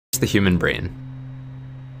the human brain?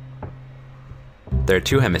 There are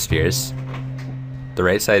two hemispheres. The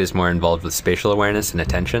right side is more involved with spatial awareness and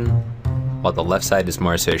attention, while the left side is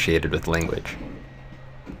more associated with language.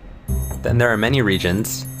 Then there are many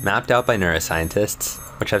regions, mapped out by neuroscientists,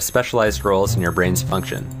 which have specialized roles in your brain's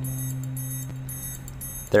function.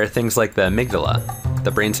 There are things like the amygdala,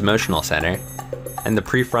 the brain's emotional center, and the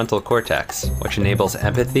prefrontal cortex, which enables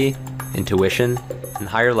empathy, intuition, and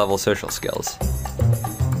higher-level social skills.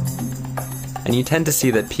 And you tend to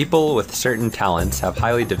see that people with certain talents have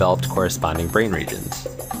highly developed corresponding brain regions.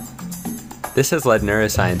 This has led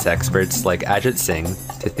neuroscience experts like Ajit Singh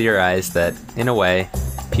to theorize that, in a way,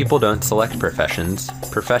 people don't select professions,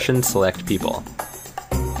 professions select people.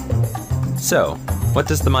 So, what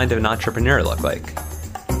does the mind of an entrepreneur look like?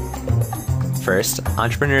 First,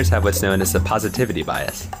 entrepreneurs have what's known as a positivity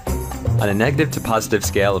bias. On a negative to positive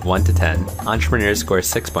scale of 1 to 10, entrepreneurs score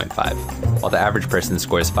 6.5, while the average person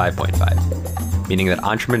scores 5.5, meaning that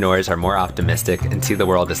entrepreneurs are more optimistic and see the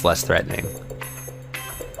world as less threatening.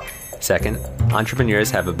 Second,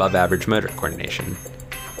 entrepreneurs have above average motor coordination.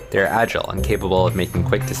 They are agile and capable of making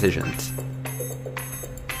quick decisions.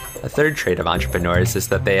 A third trait of entrepreneurs is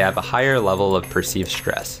that they have a higher level of perceived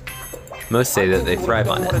stress. Most say that they thrive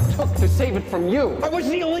on it. What it took to save it from you. I was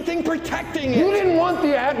the only thing protecting it. You didn't want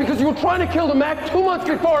the ad because you were trying to kill the Mac 2 months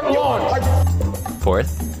before it launched.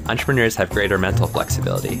 Fourth, entrepreneurs have greater mental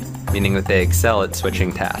flexibility, meaning that they excel at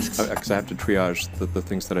switching tasks. Because I have to triage the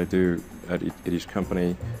things that I do at each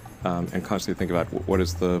company and constantly think about what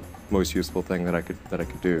is the most useful thing that I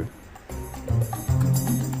could do.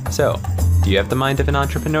 So, do you have the mind of an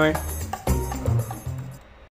entrepreneur?